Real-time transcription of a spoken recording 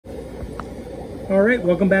All right,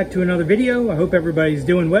 welcome back to another video. I hope everybody's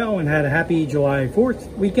doing well and had a happy July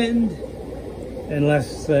 4th weekend.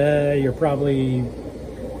 Unless you're probably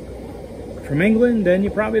from England, then you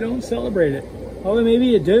probably don't celebrate it. Although maybe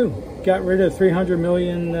you do. Got rid of 300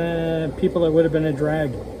 million people that would have been a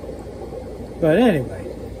drag. But anyway,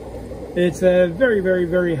 it's very, very,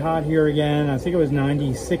 very hot here again. I think it was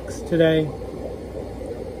 96 today.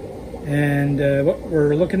 And what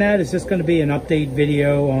we're looking at is just going to be an update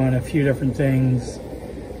video on a few different things.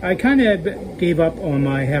 I kind of gave up on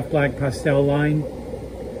my Half Black Pastel line.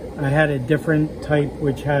 I had a different type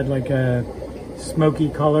which had like a smoky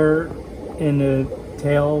color in the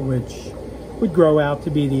tail, which would grow out to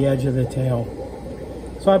be the edge of the tail.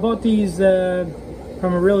 So I bought these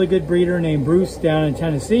from a really good breeder named Bruce down in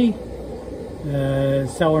Tennessee.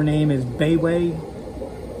 Seller name is Bayway.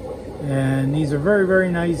 And these are very, very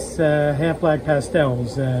nice Half Black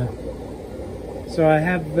Pastels. So I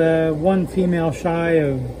have one female shy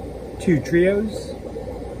of 2 trios.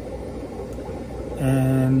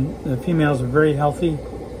 And the females are very healthy.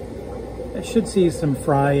 I should see some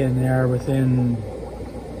fry in there within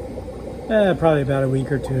probably about a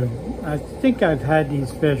week or two. I think I've had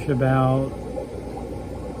these fish about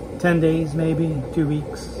 10 days, maybe 2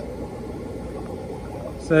 weeks.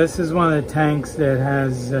 So this is one of the tanks that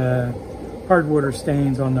has hard water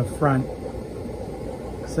stains on the front.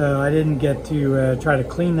 So I didn't get to try to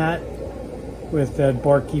clean that with that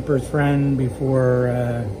barkeeper's friend before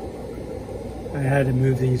I had to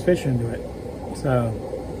move these fish into it. So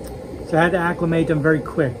I had to acclimate them very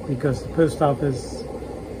quick because the post office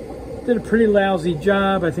did a pretty lousy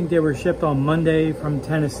job. I think they were shipped on Monday from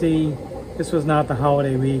Tennessee. This was not the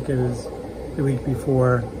holiday week, it was the week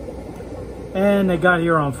before. And they got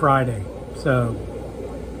here on Friday, so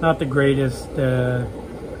not the greatest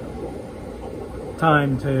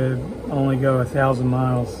time to only go 1,000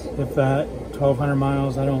 miles, if that, 1,200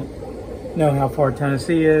 miles. I don't know how far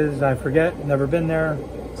Tennessee is. I forget, never been there.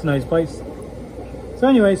 It's a nice place. So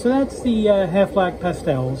anyway, so that's the Half Black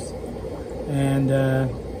Pastels. And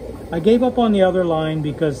I gave up on the other line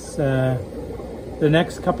because the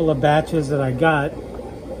next couple of batches that I got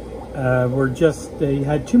were just, they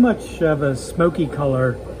had too much of a smoky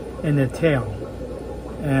color in the tail,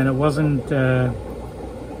 and it wasn't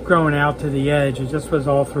growing out to the edge. It just was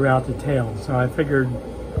all throughout the tail. So I figured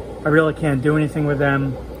I really can't do anything with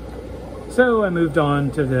them, so I moved on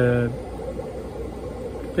to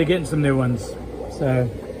getting some new ones. So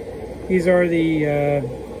these are the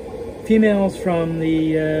females from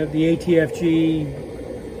the ATFG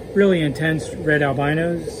really intense red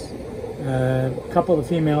albinos. A couple of the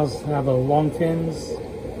females have a long fins,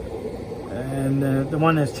 and the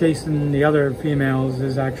one that's chasing the other females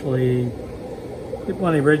is actually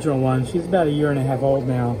one of the original ones. She's about 1.5 years old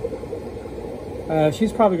now.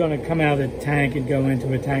 She's probably going to come out of the tank and go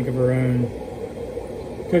into a tank of her own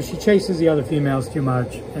because she chases the other females too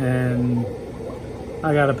much, and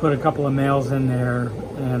I got to put a couple of males in there,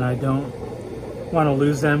 and I don't want to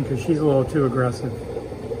lose them because she's a little too aggressive.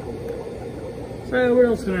 So what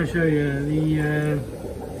else can I show you?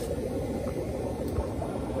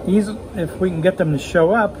 These, if we can get them to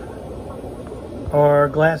show up, are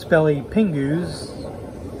glass belly pingus.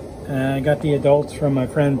 I got the adults from my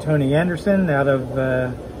friend Tony Anderson out of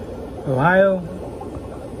Ohio.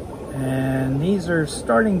 And these are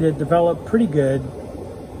starting to develop pretty good.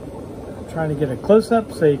 I'm trying to get a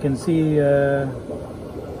close-up so you can see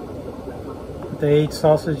they ate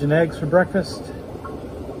sausage and eggs for breakfast.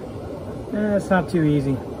 It's not too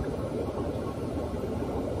easy.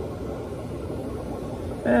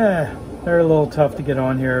 They're a little tough to get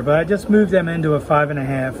on here, but I just moved them into a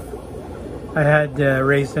 5.5. I had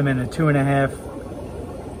raised them in a 2.5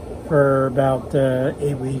 for about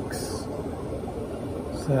 8 weeks.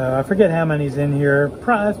 So I forget how many's in here,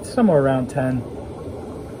 probably somewhere around 10.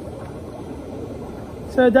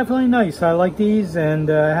 So definitely nice. I like these, and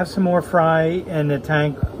I have some more fry in the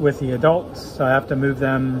tank with the adults, so I have to move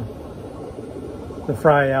them, the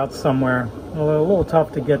fry, out somewhere. A little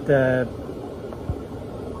tough to get the,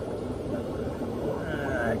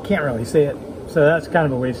 I can't really see it, so that's kind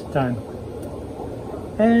of a waste of time.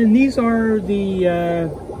 And these are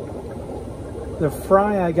the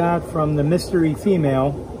fry I got from the mystery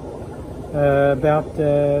female about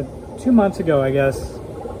 2 months ago, I guess.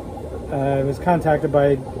 I was contacted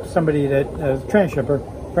by somebody that, a transshipper,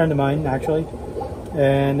 friend of mine actually,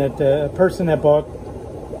 and that the person that bought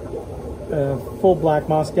full black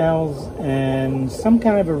Moscows and some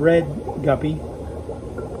kind of a red guppy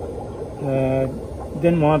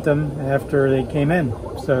didn't want them after they came in,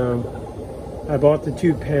 so I bought the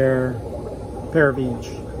 2 pair of each,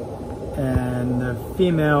 and the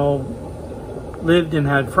female lived and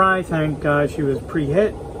had fry. Thank God she was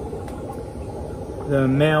pre-hit. The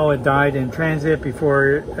male had died in transit before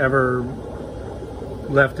it ever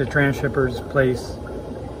left the transhipper's place.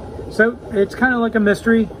 So it's kind of like a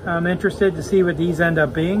mystery. I'm interested to see what these end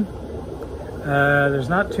up being. There's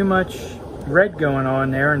not too much red going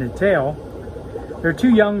on there in the tail. They're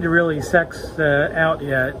too young to really sex out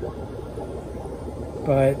yet.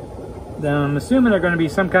 But I'm assuming they're going to be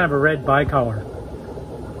some kind of a red bicolor.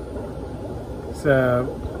 So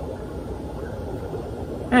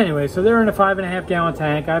anyway, so they're in a 5.5 gallon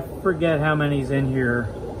tank. I forget how many's in here.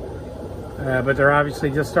 But they're obviously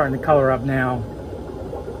just starting to color up now.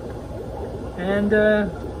 And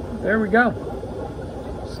there we go.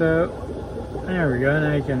 So there we go.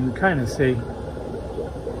 Now you can kind of see.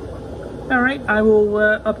 All right, I will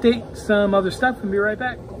update some other stuff and be right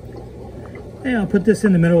back. Hey, I'll put this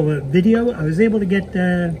in the middle of a video. I was able to get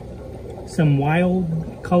some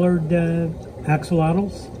wild colored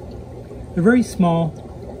axolotls. They're very small.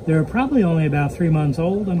 They're probably only about 3 months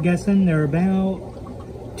old, I'm guessing. They're about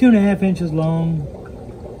 2.5 inches long.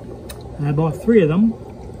 I bought 3 of them.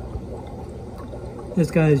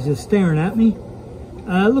 This guy's just staring at me.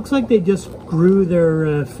 It looks like they just grew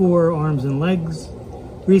their 4 arms and legs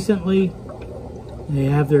recently. They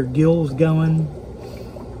have their gills going.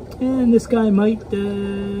 And this guy might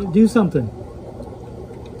do something.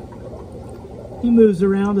 He moves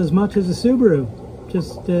around as much as a Subaru.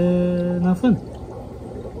 Just nothing.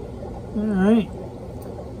 Alright.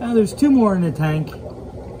 There's 2 more in the tank.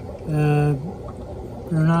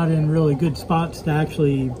 They're not in really good spots to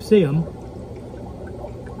actually see them.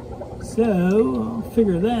 So, I'll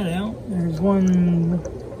figure that out. There's one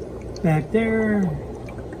back there.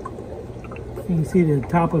 You can see the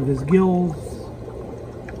top of his gills.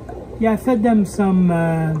 Yeah, I fed them some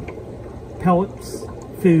pellets,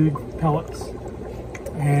 food pellets.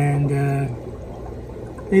 And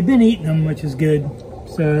they've been eating them, which is good.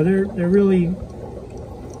 So they're really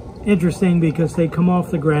interesting because they come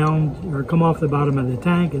off the ground or come off the bottom of the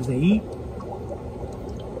tank as they eat.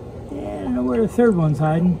 Yeah, I don't know where the third one's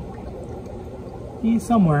hiding. He's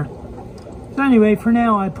somewhere. So anyway, for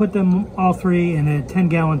now I put them all 3 in a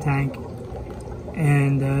 10-gallon tank.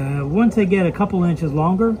 And once they get a couple inches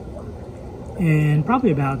longer, in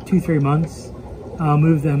probably about 2-3 months, I'll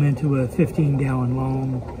move them into a 15-gallon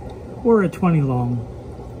long or a 20 long.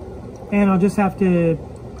 And I'll just have to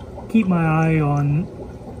keep my eye on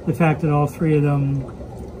the fact that all 3 of them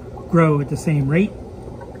grow at the same rate,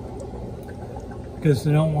 because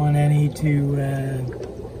I don't want any to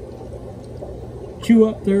chew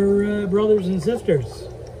up their brothers and sisters.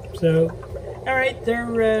 So, all right,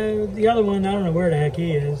 they're the other one, I don't know where the heck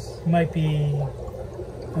he is. Might be,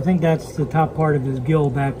 I think that's the top part of his gill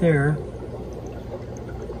back there.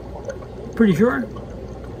 Pretty sure.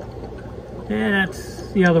 Yeah,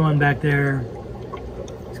 that's the other one back there.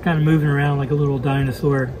 It's kind of moving around like a little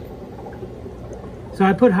dinosaur. So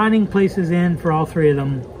I put hiding places in for all 3 of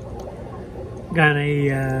them. Got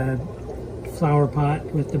a flower pot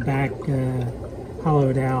with the back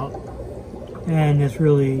hollowed out. And this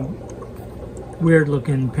really weird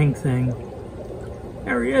looking pink thing.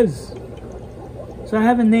 There he is. So I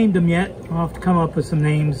haven't named him yet. I'll have to come up with some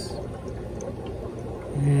names.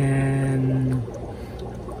 And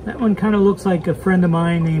that one kind of looks like a friend of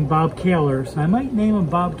mine named Bob Kaler, so I might name him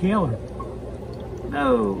Bob Kaler.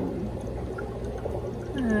 No,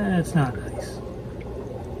 that's not nice.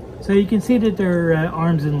 So you can see that their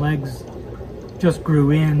arms and legs just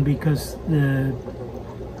grew in because the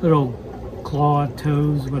little claw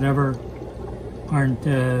toes, whatever, aren't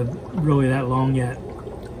really that long yet.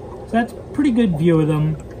 So that's a pretty good view of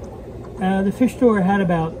them. The fish store had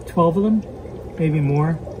about 12 of them, maybe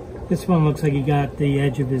more. This one looks like he got the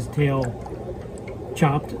edge of his tail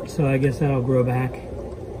chopped, so I guess that'll grow back.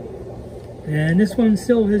 And this one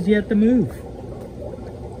still has yet to move.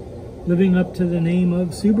 Living up to the name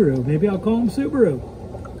of Subaru. Maybe I'll call him Subaru.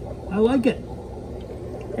 I like it.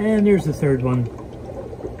 And there's the third one.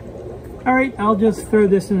 All right, I'll just throw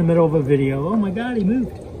this in the middle of a video. Oh my God, he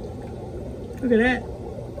moved. Look at that.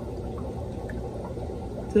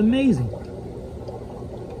 It's amazing.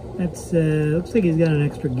 That's, looks like he's got an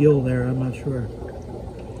extra gill there, I'm not sure.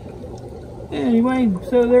 Anyway,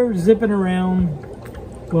 so they're zipping around.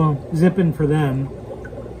 Well, zipping for them.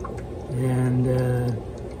 And,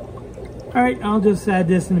 all right, I'll just add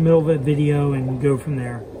this in the middle of a video and go from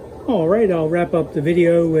there. All right, I'll wrap up the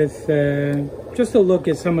video with just a look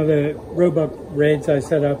at some of the Roebuck Reds I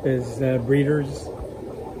set up as breeders.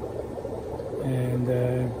 And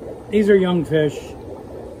these are young fish.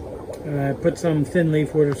 I put some thin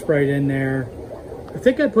leaf water Sprite in there. I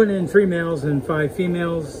think I put in 3 males and 5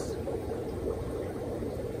 females.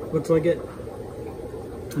 Looks like it.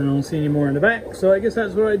 I don't see any more in the back, so I guess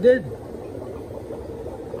that's what I did.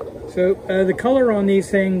 So the color on these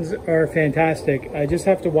things are fantastic. I just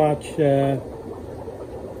have to watch the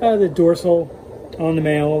dorsal on the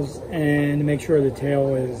males and make sure the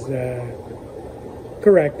tail is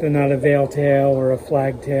correct and not a veil tail or a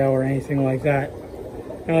flag tail or anything like that.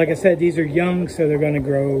 Now, like I said, these are young, so they're going to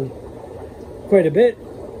grow quite a bit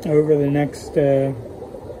over the next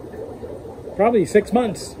probably 6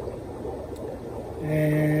 months.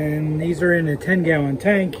 And these are in a 10-gallon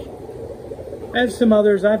tank. I have some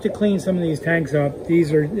others. I have to clean some of these tanks up.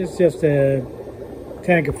 It's just a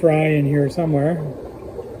tank of fry in here somewhere.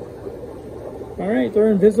 All right,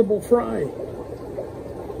 they're invisible fry.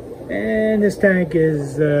 And this tank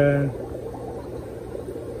is a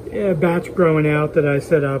batch growing out that I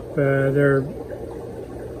set up. They're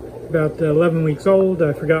about 11 weeks old.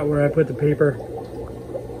 I forgot where I put the paper.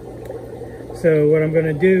 So what I'm going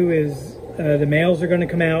to do is the males are going to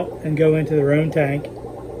come out and go into their own tank,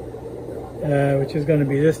 which is going to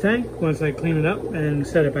be this tank once I clean it up and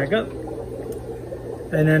set it back up.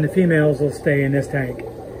 And then the females will stay in this tank.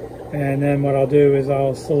 And then what I'll do is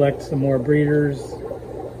I'll select some more breeders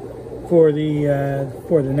for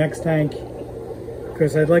the next tank,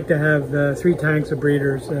 because I'd like to have 3 tanks of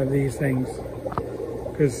breeders of these things,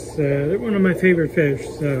 because they're one of my favorite fish.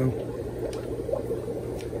 So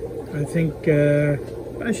I think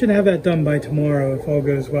I should have that done by tomorrow if all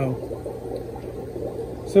goes well.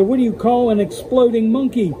 So what do you call an exploding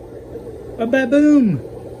monkey? A baboon!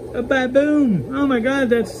 A baboon! Oh my god,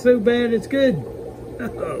 that's so bad it's good.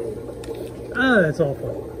 Oh, that's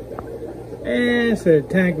awful. And it's a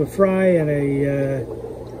tank with fry and a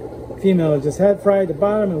female that just had fry at the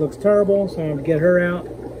bottom. It looks terrible, so I'm going to get her out.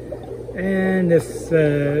 And this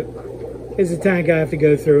is a tank I have to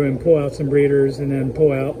go through and pull out some breeders and then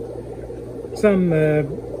pull out some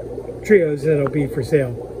trios that'll be for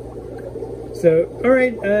sale. So,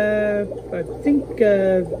 alright, I think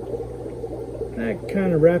that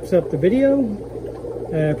kind of wraps up the video.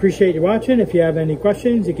 I appreciate you watching. If you have any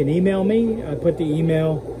questions, you can email me. I put the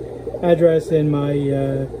email address in my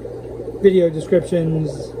video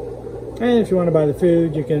descriptions. And if you want to buy the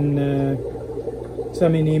food, you can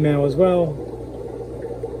send me an email as well.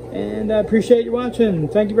 And I appreciate you watching.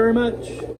 Thank you very much.